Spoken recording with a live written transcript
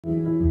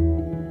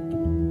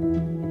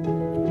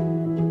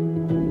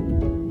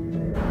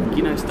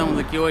Nós estamos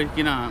aqui hoje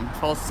aqui na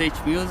Falsete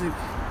Music.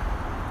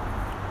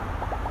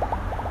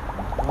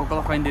 Eu vou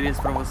colocar o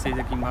endereço para vocês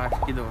aqui embaixo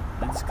aqui da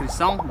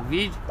descrição do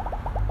vídeo.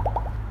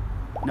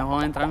 Nós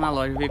vamos entrar na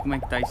loja e ver como é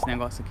que tá esse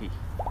negócio aqui.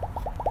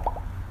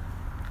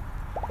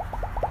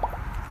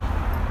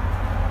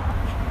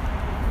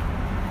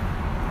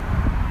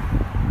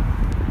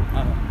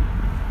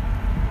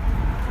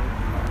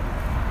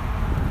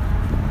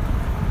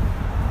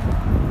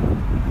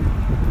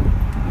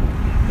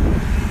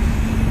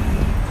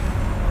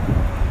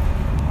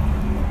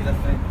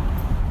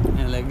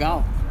 É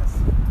legal.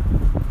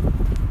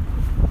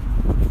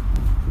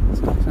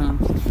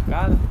 Estacionando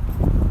certificado.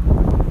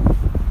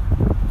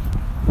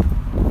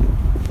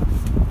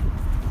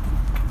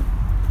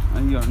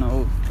 Aí, ó,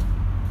 no.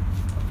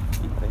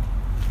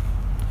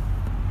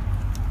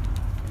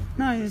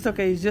 No, it's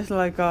okay. It's just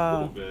like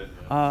a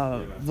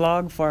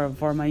vlog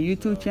for my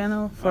YouTube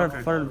channel for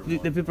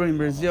the people in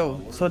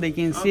Brazil, so they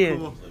can see it.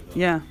 Cool.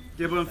 Yeah.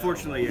 Yeah, but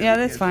unfortunately, Yeah,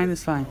 that's fine.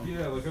 That's fine.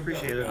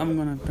 Appreciate it. I'm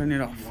gonna turn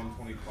it off.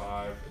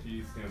 125,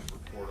 T stands for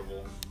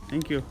portable.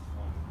 Thank you.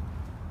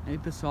 E aí,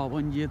 pessoal,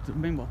 bom dia, tudo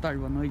bem? Boa tarde,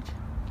 boa noite.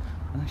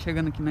 Estamos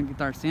chegando aqui na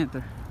Guitar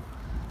Center.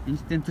 A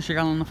gente tentou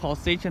chegar lá no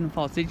Falsete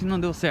não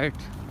deu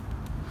certo.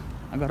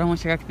 Agora vamos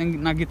chegar aqui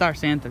na Guitar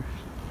Center.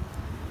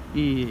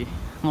 E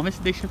vamos ver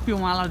se deixa eu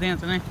filmar lá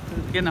dentro, né?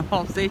 Porque na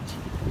Falsete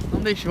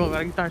não deixou.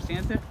 Agora Guitar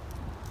Center,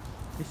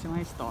 esse é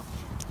mais top.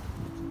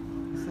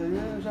 Isso aí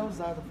é já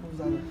usado, foi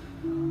usado.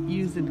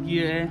 Used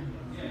Gear, é.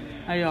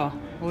 Aí, ó,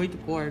 8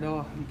 cordas,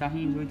 ó.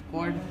 Guitarrinha de 8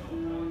 cordas.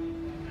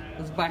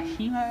 Os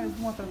baixinhos, eu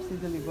vou mostrar pra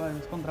vocês ali agora,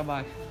 os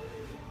contrabaixos.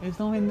 Eles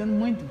estão vendendo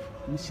muito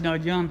no final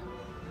de ano.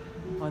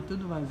 Ó,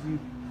 tudo vazio.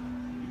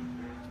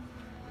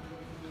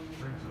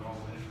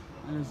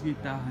 Olha as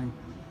guitarras aí.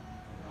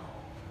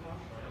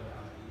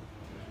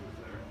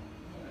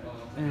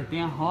 É,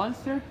 tem a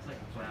Hollister.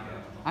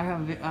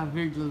 A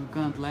verde lá do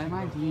canto lá é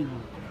mais linda.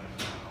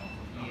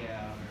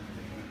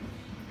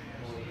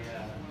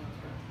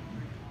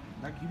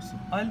 Da Gibson.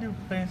 Olha o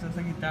preço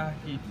dessa guitarra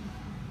aqui.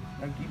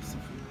 Da Gibson,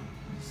 filho.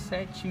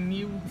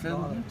 7.000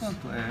 dólares.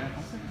 Quanto é?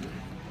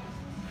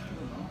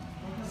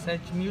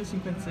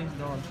 7.056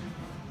 dólares.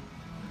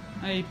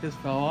 Aí,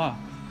 pessoal, ó.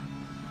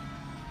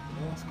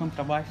 Os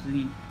contrabaixos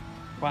em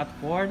 4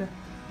 cordas.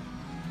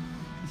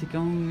 Esse aqui é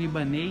um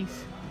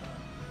libanês.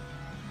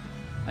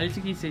 Olha esse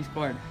aqui, 6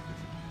 cordas.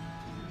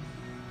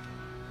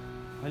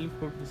 Olha o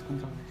corpo desse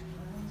contrabaixo.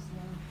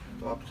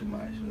 Top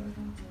demais, velho.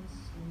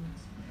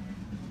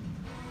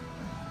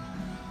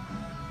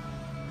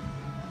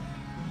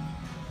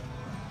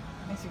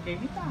 Esse aqui é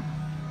guitarra.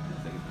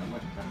 Esse aqui tá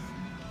mais de casa.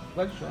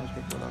 Vai de chão, acho que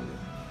é por ali.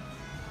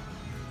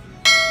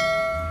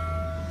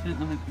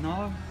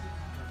 199.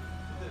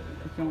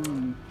 Aqui é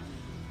um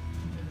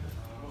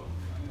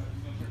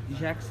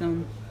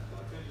Jackson,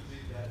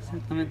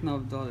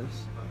 199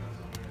 dólares.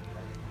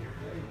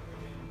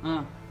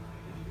 Ah.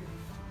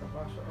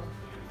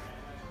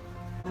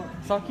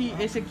 Só que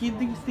esse aqui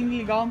tem que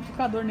ligar o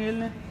amplificador nele,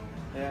 né?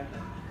 É.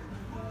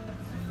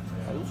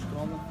 Aí os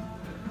cromos.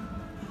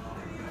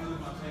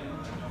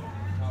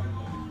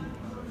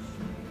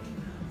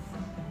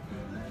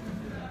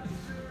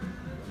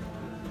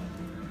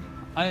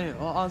 Aí,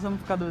 ó os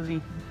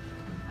amplificadorzinhos.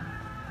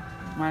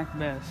 Mark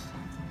Bass.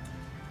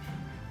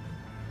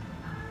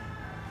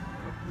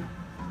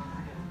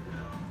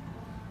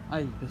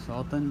 Aí,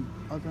 pessoal, olha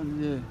o tanto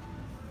de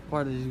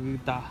cordas de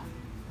guitarra.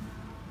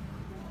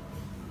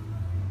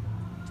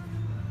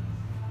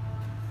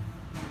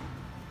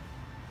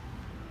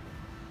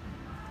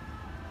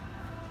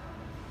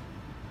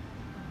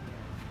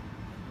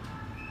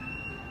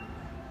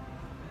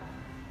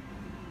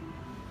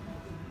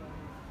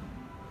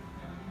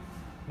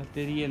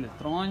 Bateria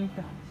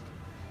eletrônica.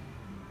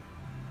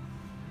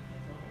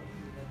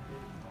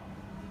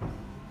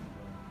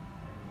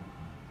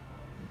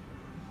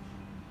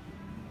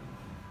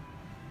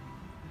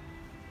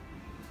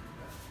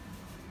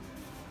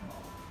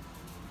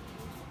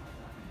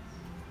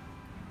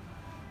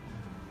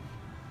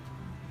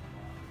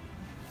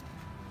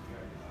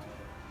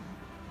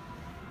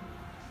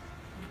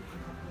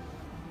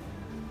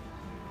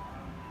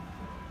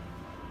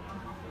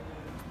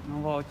 Uma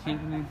voltinha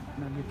aqui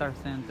na Guitar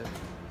Center.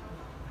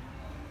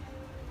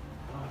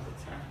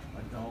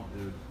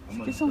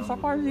 Aqui são só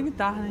cordas de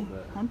guitarra, né?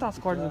 Onde tá as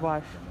cordas de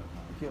baixo?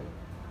 Aqui,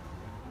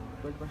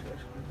 ó. Pode baixar,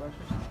 acho que baixo.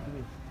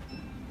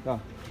 Tá,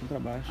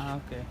 contrabaixo. Ah,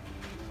 ok.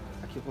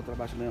 Aqui é o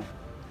contrabaixo mesmo.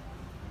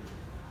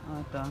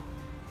 Ah, tá.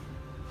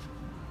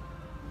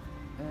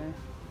 É.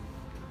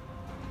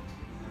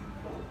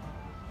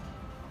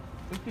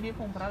 Eu queria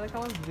comprar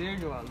daquelas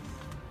verdes, Wallace.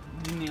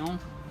 De neon.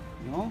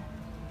 Não?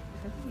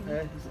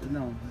 É,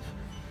 não.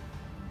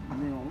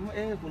 Nenhum.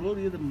 É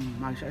colorida,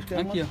 mas acho que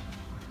é Aqui, uma...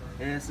 ó.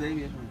 É essa aí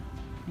mesmo.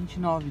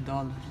 29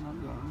 dólares.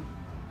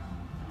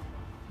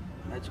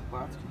 É de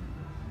 4.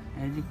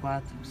 É de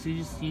 4, precisa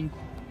de 5.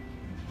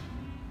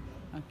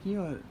 Aqui,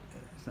 ó,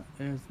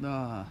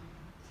 essa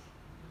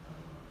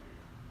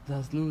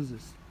das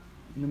luzes,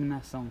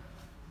 iluminação,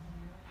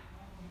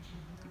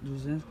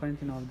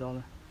 249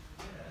 dólares.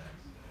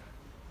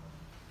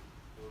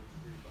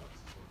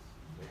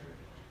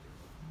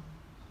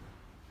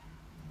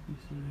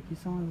 aqui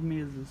são as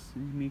mesas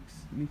de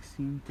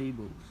mixing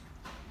tables.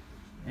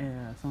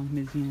 São as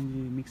mesinhas de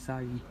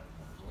mixagem.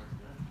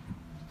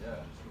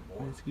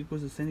 Esse aqui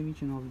custa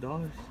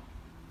 $129. Esse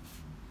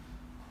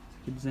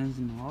aqui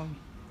 209.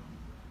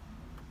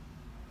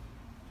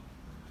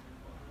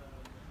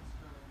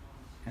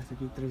 Essa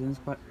aqui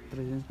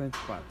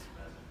 344.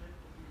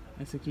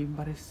 Essa aqui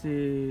parece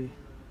ser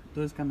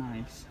 12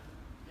 canais.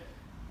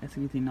 Essa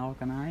aqui tem 9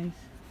 canais.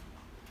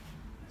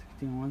 Essa aqui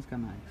tem 11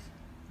 canais.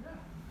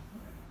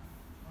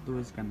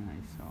 12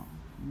 canais, ó.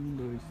 1,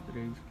 2,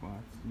 3, 4,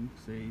 5,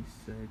 6,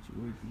 7,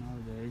 8,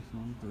 9, 10,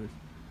 11, 12.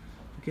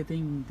 Porque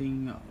tem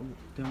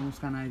alguns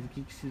canais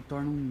aqui que se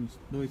tornam uns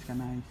 2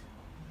 canais.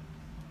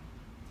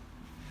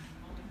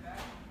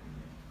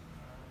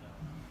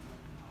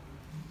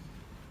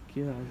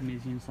 Aqui as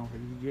mesinhas são para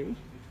DJ.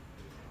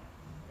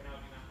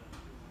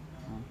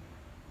 Ó.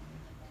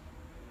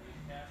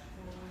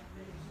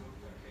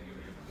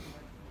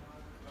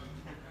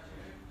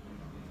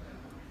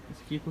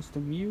 Esse aqui custa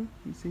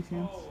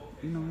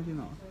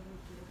 $1.699.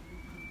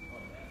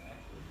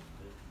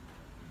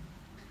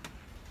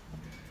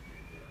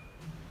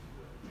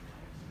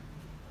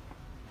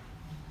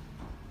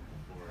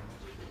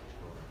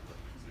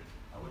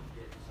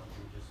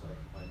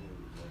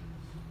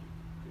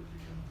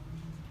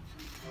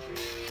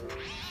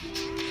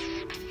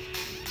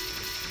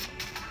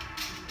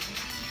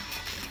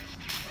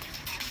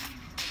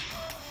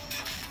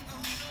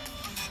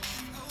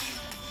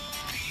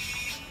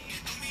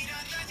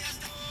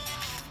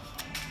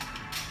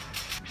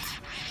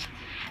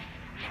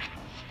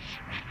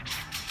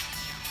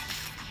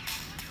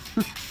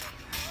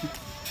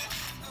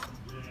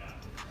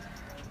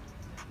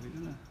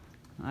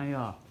 Aí,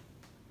 ó.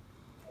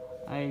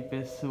 Aí,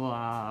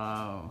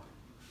 pessoal.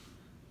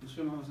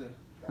 Deixa eu chamar você.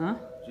 Hã?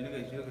 Chega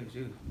aí.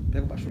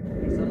 Pega o baixo.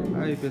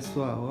 Aí,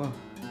 pessoal, ó.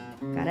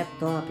 O cara é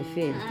top,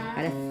 filho. O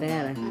cara é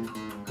fera.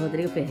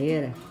 Rodrigo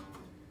Ferreira.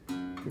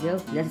 Entendeu?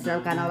 Já acessaram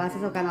o canal lá,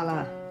 acessa o canal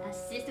lá.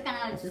 Assista o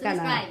canal, Assista o subscribe.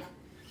 canal.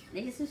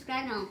 Deixa de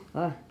subscribe não.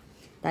 Ó.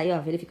 Tá aí,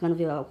 ó, verificando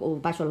o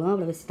baixo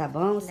lambda, ver se tá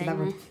bom, se Bem, vai,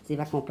 né? se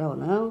vai comprar ou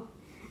não.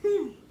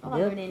 Olha o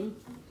valor dele.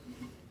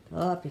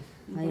 Top.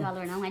 Não Aí, tem ó.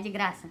 valor não, é de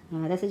graça. Ah,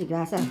 deve ser de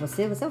graça. Ah,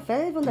 você é o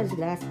fera e vão dar de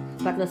graça.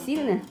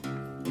 Patrocínio, né?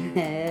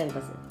 É,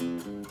 você.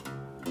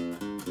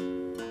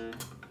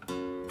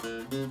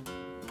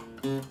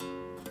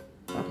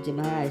 Top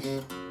demais.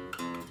 Aí.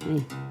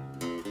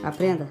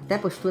 Aprenda. Até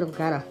postura pro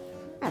cara, ó.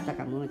 Ah,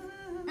 toca muito.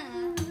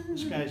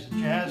 This guy's a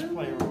jazz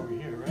player over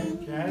here, right?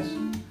 Jazz?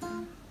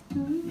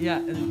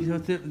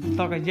 Você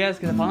toca jazz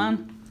que tá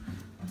falando? O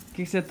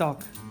que você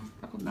toca?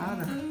 Tá com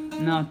nada.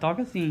 Não,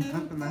 toca sim. Tá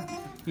com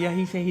nada. Yeah,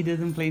 he said he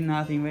doesn't play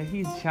nothing, but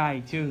he's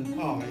shy too.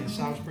 Oh, it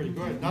sounds pretty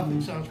good.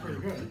 Nothing sounds pretty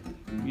good.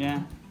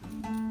 Yeah.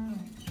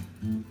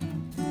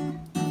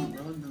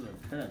 Under the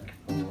pick.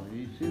 Oh,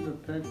 you see the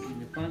pick? Can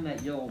you find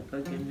that yellow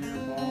pick in your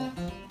ball?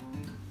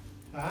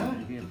 Huh?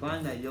 If you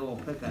find that yellow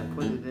pick, I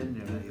put it in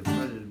there. You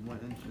put it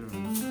went into the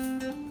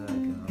pick,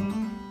 you know.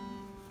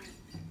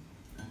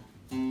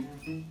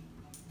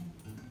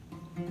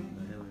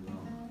 There we go.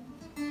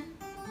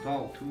 It's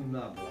all tuned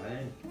up,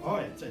 right? Oh,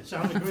 it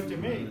sounded good to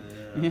me.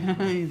 Yeah,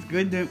 it's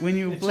good that when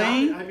you It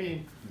playing. sounded, I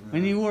mean,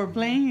 When you were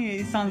playing,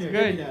 it sounds here,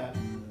 give me good. that.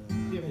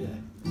 Give me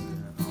that.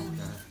 Yeah,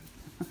 okay.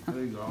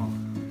 There you go.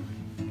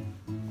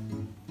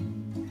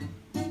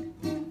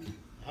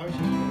 I was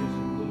just going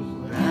to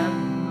lose the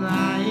I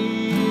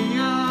hear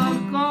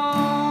you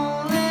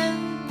calling,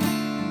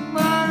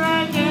 but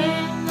I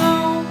can't go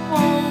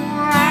home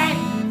right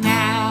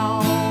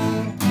now.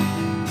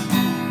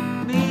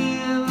 Me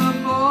and the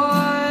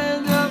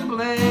boys are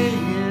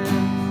playing,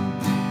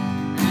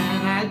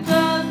 and I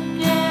just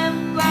can't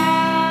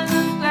find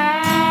the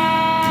sound.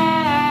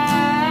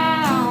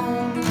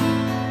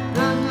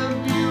 Just a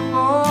few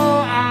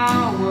more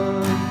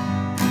hours,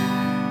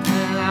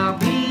 and I'll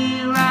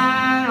be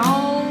right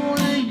home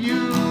with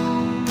you.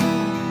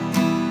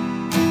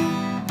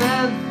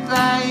 Best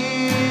I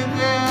hear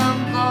them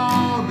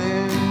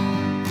calling.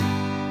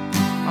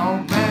 Oh,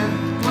 best,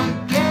 what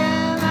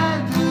can I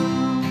do?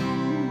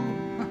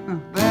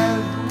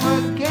 Best,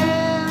 what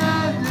can I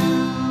do?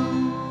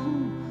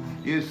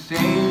 You say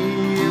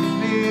it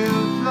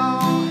feels so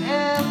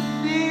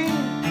empty,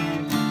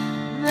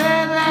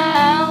 that the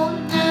house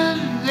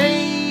just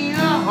ain't a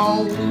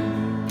home.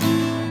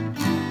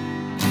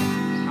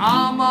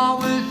 I'm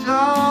always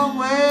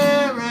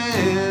somewhere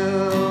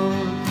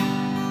else,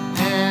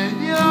 and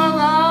you're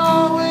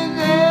always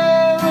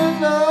there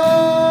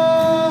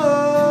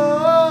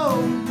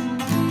alone.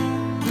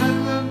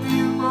 Just a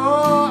few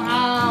more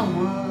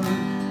hours,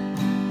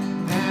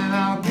 and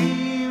I'll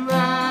be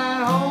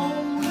right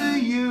home to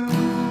you.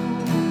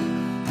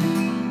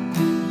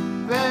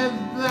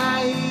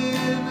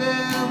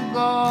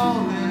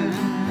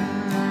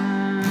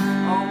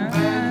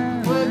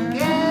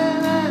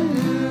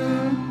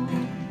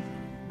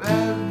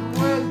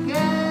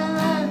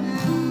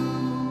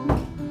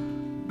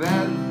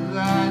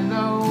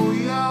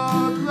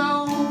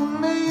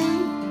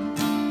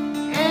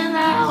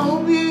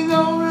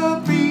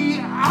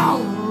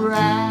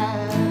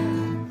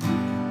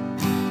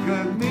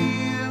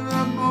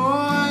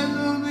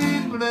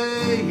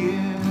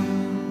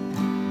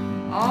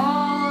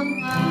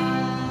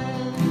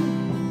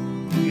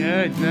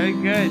 good, very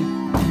good.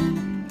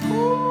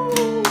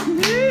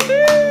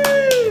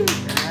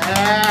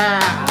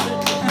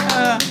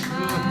 Yeah.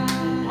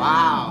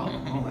 Wow.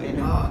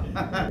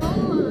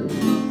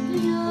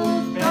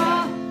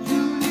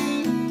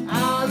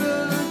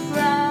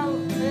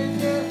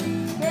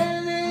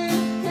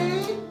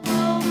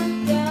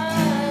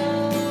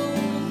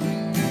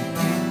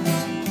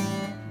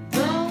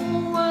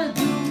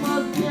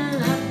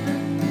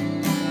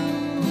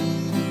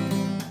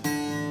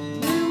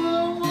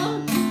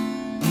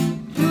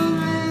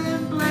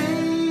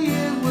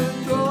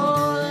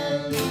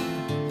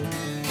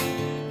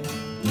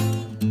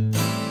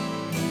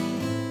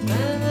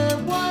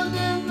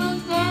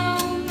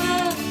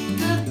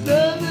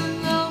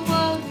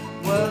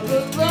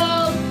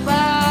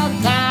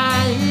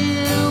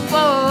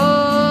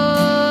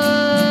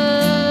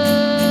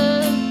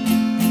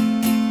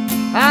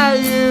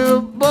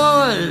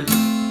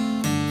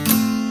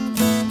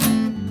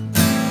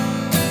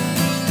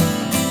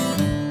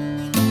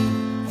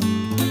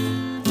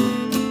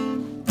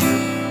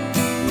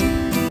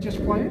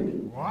 Just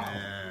playing?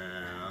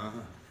 Wow.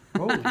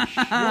 Holy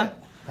shit.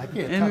 I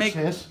can't touch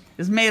this.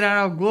 It's made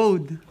out of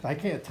gold. I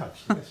can't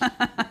touch this. Oh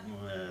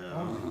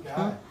my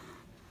God.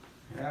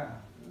 Yeah.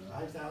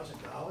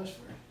 $5,000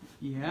 for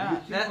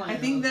Yeah, I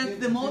think that's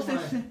the most.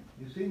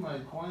 You see my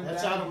coin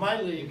That's bag? out of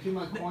my You league. see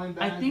my coin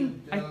bag? I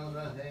think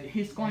Hey,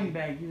 his coin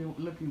bag. He's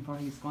looking for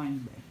his coin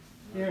bag.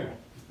 Here.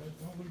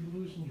 Don't be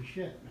losing your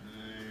shit.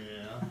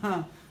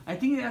 Yeah. I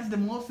think that's the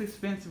most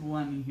expensive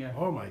one in here.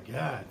 Oh my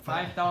God.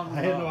 $5,000.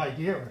 I had no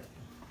idea.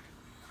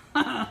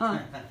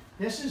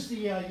 This is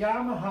the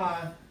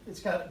Yamaha.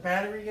 It's got a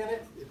battery in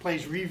it. It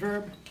plays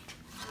reverb.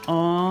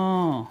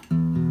 Oh.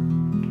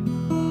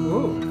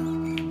 Ooh.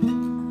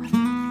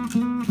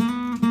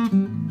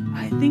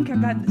 I think I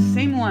got the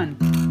same one.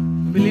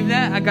 Believe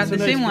that? I got It's a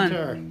the nice same one.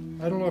 guitar.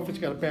 I don't know if it's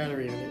got a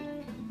battery in it.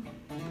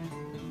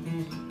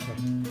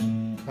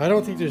 I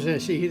don't think there's any.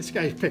 See, this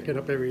guy's picking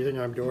up everything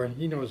I'm doing.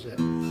 He knows that.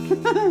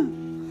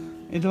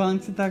 Eu tô falando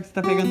que você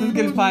tá pegando tudo que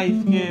ele faz,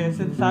 porque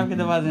você sabe o que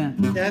tá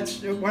fazendo.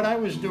 That's what I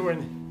was doing.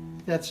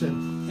 That's a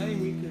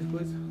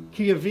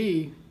key of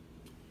V.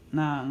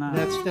 Na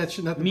That's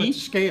nothing Mi? but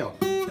scale.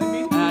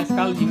 a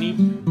escala de Mi.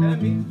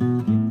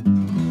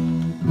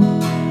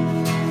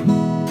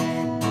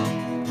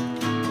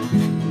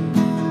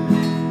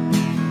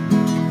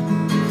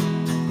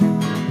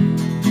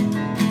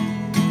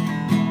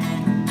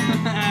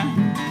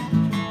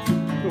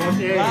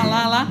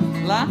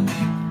 Lá.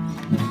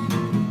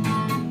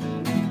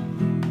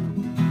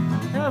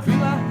 Eu fui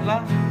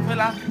lá, foi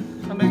lá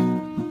também.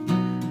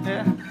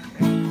 É.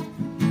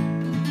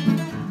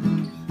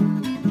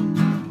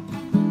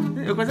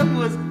 Eu conheço a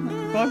música.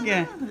 Qual que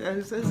é?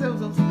 Você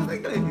usa música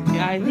inglês.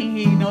 Yeah, I think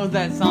he knows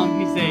that song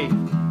he say.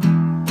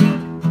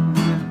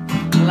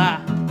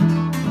 Lá.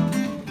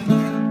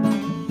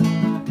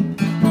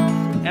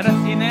 Era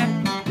assim, né?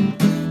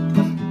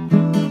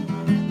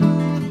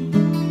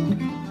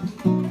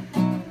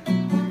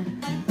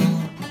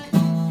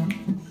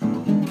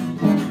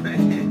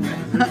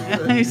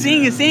 You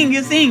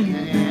sing.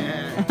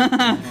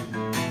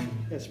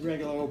 That's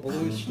regular old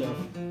blues stuff.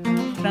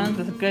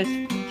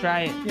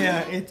 Try it.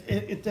 Yeah,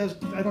 it does.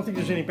 I don't think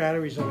there's any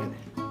batteries on it.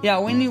 Yeah,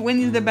 when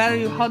is the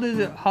battery? How do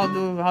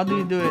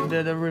you do it?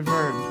 The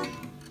reverb.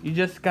 You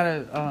just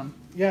gotta.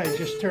 Yeah, you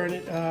just turn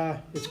it.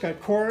 It's got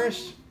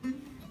chorus.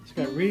 It's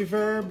got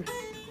reverb.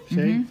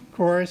 See,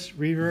 chorus,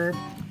 reverb,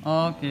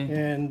 Okay.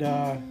 and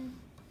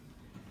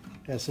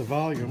that's the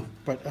volume.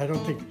 But I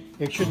don't think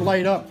it should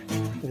light up.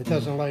 And it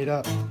doesn't light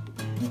up.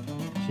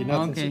 See,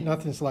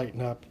 nothing's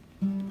lighting up.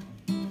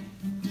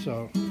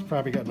 So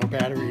probably got no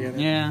battery in it.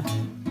 Yeah.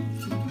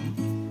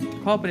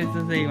 Qual o preço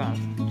desse aí,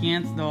 Wallace?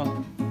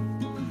 $500.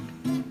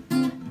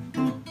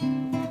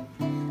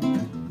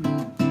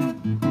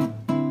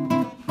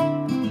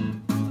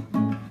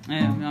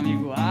 É, meu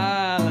amigo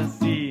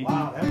Wallace.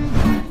 Wow, that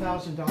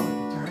was $5,000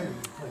 guitar.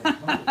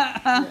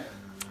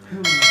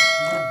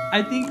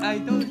 I think I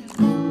told you.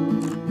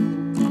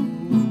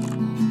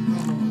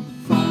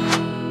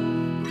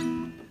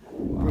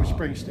 Bruce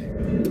Springsteen.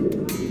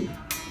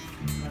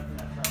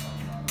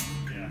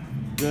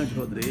 Grande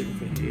Rodrigo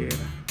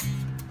Ferreira.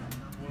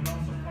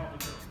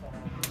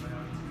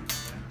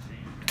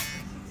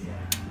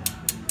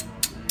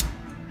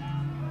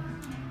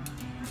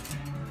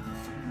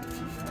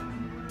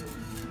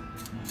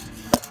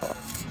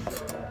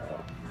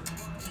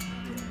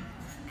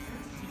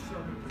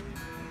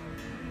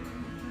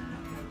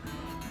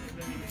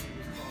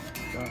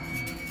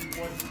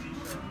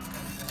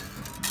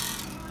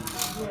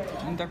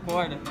 Muita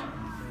corda.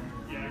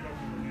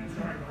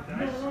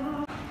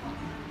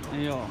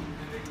 Aí, ó.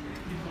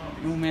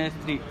 O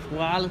mestre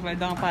Wallace vai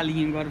dar uma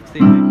palhinha agora pra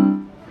vocês verem.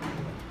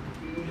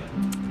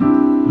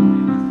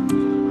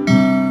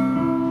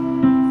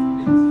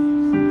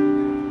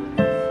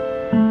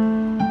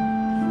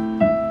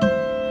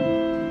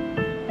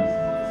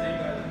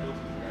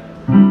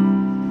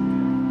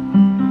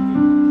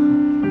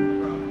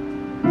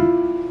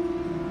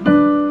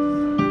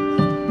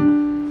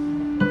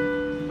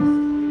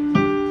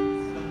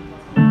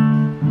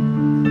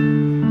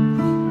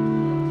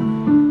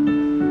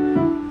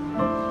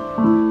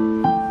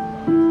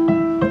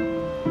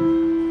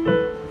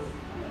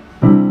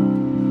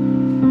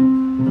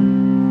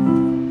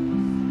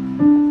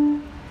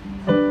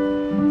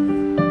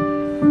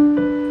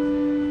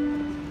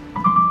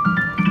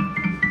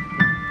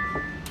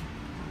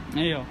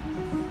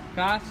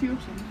 Cássio.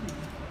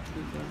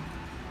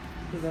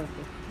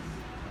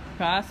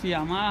 Cássio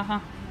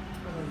Yamaha.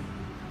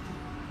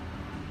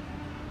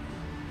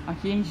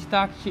 Aqui a gente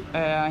tá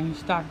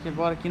aqui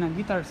agora aqui na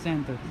Guitar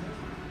Center,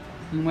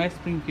 no West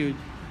Springfield.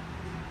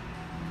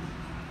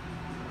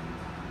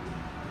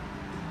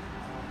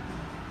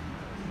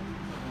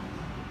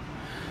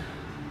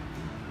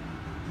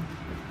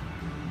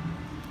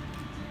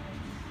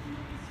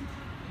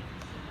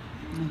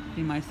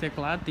 Tem mais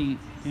teclado, tem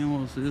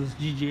os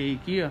DJ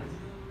aqui, ó.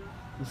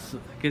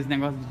 Aqueles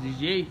negócios de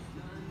DJ.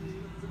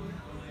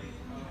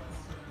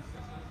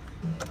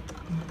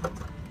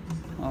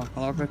 Ó,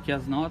 coloca aqui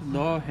as notas: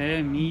 dó,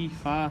 ré, mi,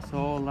 fá,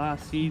 sol, lá,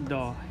 si,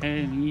 dó,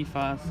 ré, mi,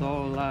 fá,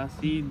 sol, lá,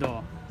 si,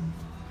 dó.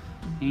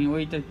 Tem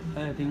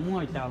tem uma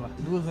oitava,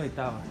 2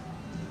 oitavas.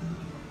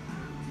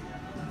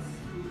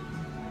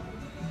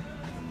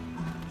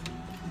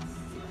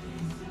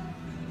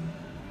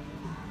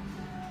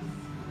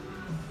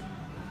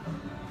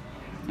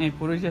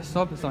 Por hoje é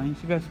só, pessoal. A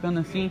gente vai ficando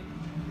assim.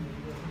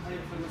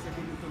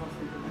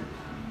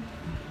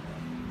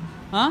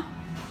 Hã?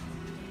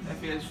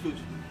 FL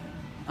Studio.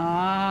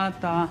 Ah,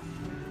 tá.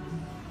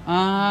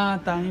 Ah,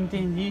 tá,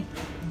 entendi.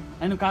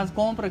 Aí no caso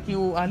compra aqui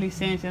a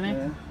licença,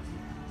 né?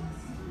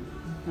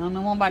 Não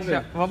vamos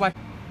baixar. Vou baixar.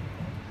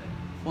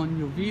 Fone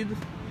de ouvido,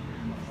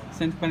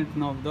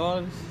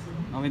 $149,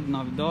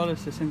 $99,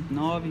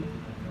 $69.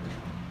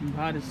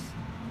 Vários.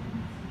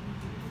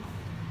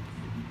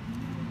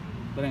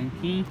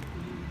 Branquinho.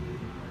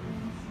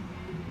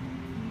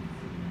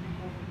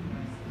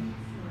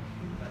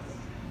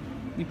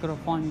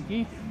 Microfone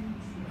aqui.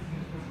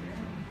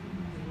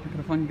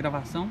 Microfone de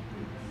gravação.